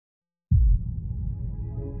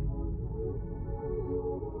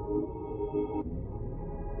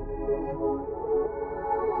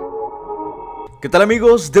¿Qué tal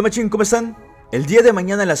amigos de Machin? ¿Cómo están? El día de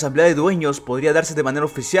mañana en la asamblea de dueños podría darse de manera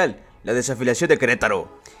oficial la desafiliación de Querétaro.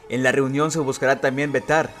 En la reunión se buscará también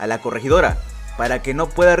vetar a la corregidora para que no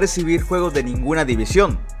pueda recibir juegos de ninguna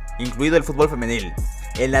división, incluido el fútbol femenil.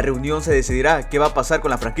 En la reunión se decidirá qué va a pasar con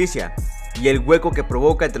la franquicia y el hueco que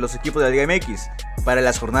provoca entre los equipos de la Liga MX para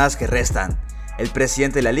las jornadas que restan. El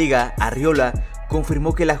presidente de la Liga, Arriola,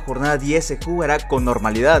 confirmó que la jornada 10 se jugará con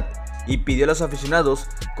normalidad y pidió a los aficionados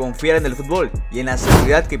confiar en el fútbol y en la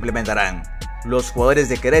seguridad que implementarán. Los jugadores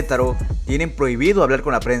de Querétaro tienen prohibido hablar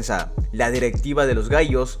con la prensa. La directiva de los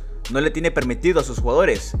Gallos no le tiene permitido a sus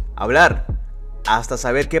jugadores hablar hasta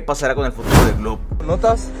saber qué pasará con el futuro del club.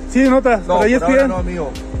 ¿Notas? Sí, notas. No, por ahí por ahora no,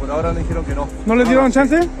 amigo. Por ahora me dijeron que no. ¿No les dieron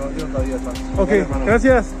chance? No les dieron todavía chance. Ok, Vale,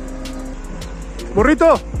 gracias.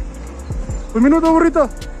 Burrito. Un minuto, burrito.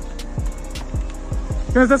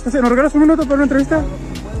 ¿Qué me estás haciendo? ¿Nos regalas un minuto para una entrevista?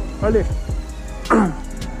 Vale.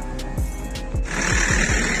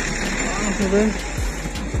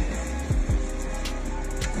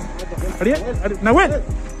 Ariel, Nahuel.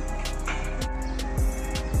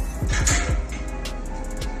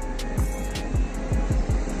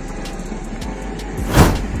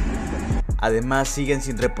 Además siguen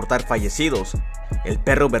sin reportar fallecidos. El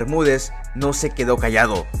perro Bermúdez no se quedó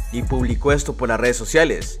callado y publicó esto por las redes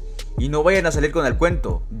sociales. Y no vayan a salir con el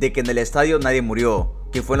cuento de que en el estadio nadie murió,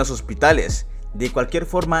 que fue en los hospitales. De cualquier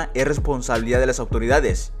forma es responsabilidad de las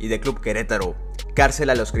autoridades y del Club Querétaro. Cárcel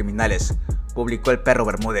a los criminales, publicó el perro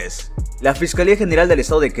Bermúdez. La Fiscalía General del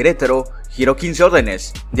Estado de Querétaro giró 15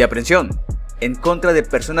 órdenes de aprehensión en contra de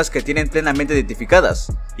personas que tienen plenamente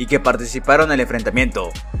identificadas y que participaron en el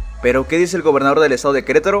enfrentamiento. Pero ¿qué dice el gobernador del Estado de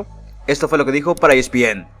Querétaro? Esto fue lo que dijo para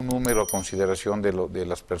ESPN. Un número a consideración de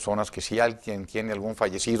las personas, que si alguien tiene algún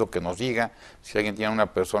fallecido que nos diga, si alguien tiene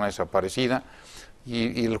una persona desaparecida.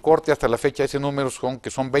 Y el corte hasta la fecha, ese número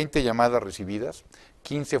son 20 llamadas recibidas,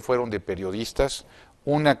 15 fueron de periodistas,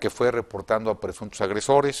 una que fue reportando a presuntos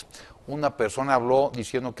agresores, una persona habló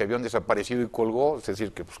diciendo que habían desaparecido y colgó, es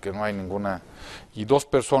decir, que no hay ninguna, y 2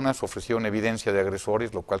 personas ofrecieron evidencia de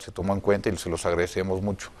agresores, lo cual se tomó en cuenta y se los agradecemos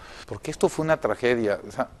mucho. Porque esto fue una tragedia,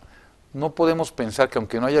 o sea, no podemos pensar que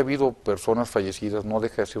aunque no haya habido personas fallecidas, no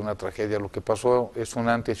deja de ser una tragedia. Lo que pasó es un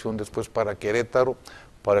antes y un después para Querétaro,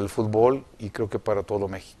 para el fútbol y creo que para todo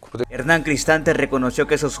México. Hernán Cristante reconoció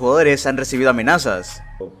que sus jugadores han recibido amenazas.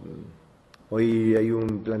 Hoy hay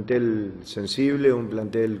un plantel sensible, un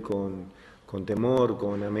plantel con temor,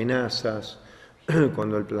 con amenazas,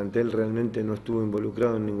 cuando el plantel realmente no estuvo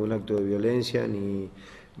involucrado en ningún acto de violencia ni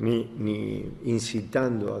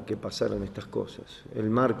incitando a que pasaran estas cosas. El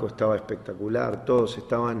marco estaba espectacular, todos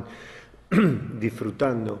estaban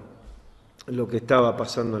disfrutando lo que estaba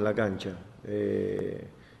pasando en la cancha.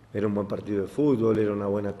 Era un buen partido de fútbol, era una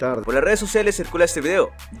buena tarde. Por las redes sociales circula este video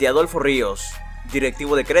de Adolfo Ríos,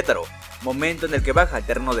 directivo de Querétaro, momento en el que baja al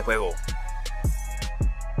terreno de juego.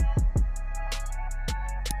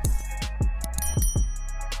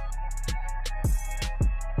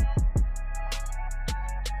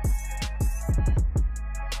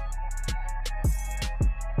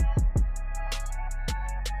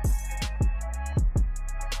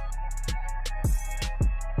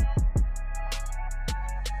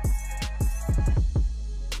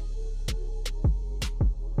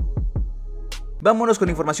 Vámonos con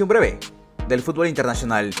información breve del fútbol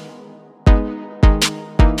internacional.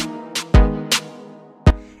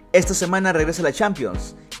 Esta semana regresa la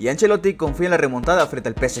Champions y Ancelotti confía en la remontada frente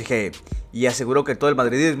al PSG y aseguró que todo el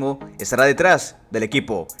madridismo estará detrás del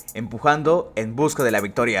equipo, empujando en busca de la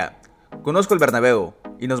victoria. Conozco el Bernabéu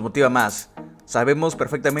y nos motiva más. Sabemos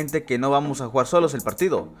perfectamente que no vamos a jugar solos el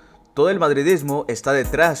partido. Todo el madridismo está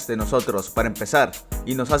detrás de nosotros para empezar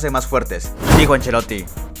y nos hace más fuertes, dijo Ancelotti.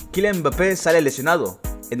 Kylian MBAPPE sale lesionado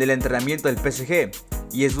en el entrenamiento del PSG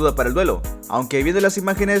y es duda para el duelo, aunque viendo las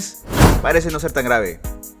imágenes parece no ser tan grave.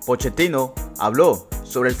 Pochettino habló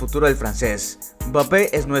sobre el futuro del francés.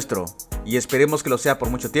 MBAPPE es nuestro y esperemos que lo sea por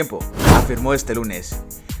mucho tiempo, afirmó este lunes.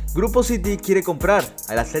 Grupo City quiere comprar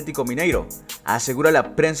al Atlético Mineiro, asegura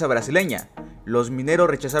la prensa brasileña. Los mineros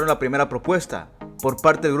rechazaron la primera propuesta por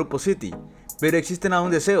parte del Grupo City, pero existen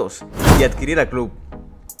aún deseos de adquirir al club.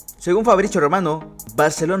 Según Fabrizio Romano,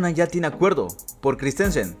 Barcelona ya tiene acuerdo por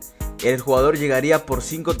Christensen. El jugador llegaría por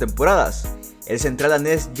 5 temporadas. El central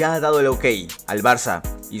danés ya ha dado el ok al Barça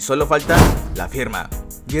y solo falta la firma.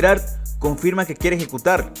 Gerrard confirma que quiere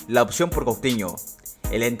ejecutar la opción por Coutinho.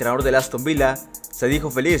 El entrenador del Aston Villa se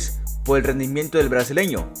dijo feliz por el rendimiento del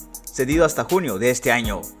brasileño, cedido hasta junio de este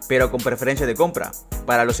año, pero con preferencia de compra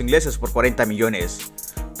para los ingleses por 40 millones.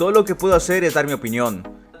 Todo lo que puedo hacer es dar mi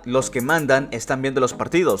opinión. Los que mandan están viendo los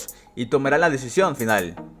partidos y tomarán la decisión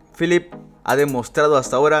final. Philip ha demostrado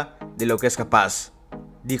hasta ahora de lo que es capaz,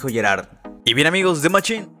 dijo Gerard. Y bien amigos de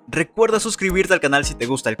Machine, recuerda suscribirte al canal si te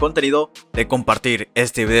gusta el contenido, de compartir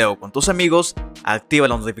este video con tus amigos, activa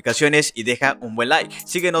las notificaciones y deja un buen like.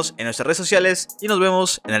 Síguenos en nuestras redes sociales y nos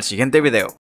vemos en el siguiente video.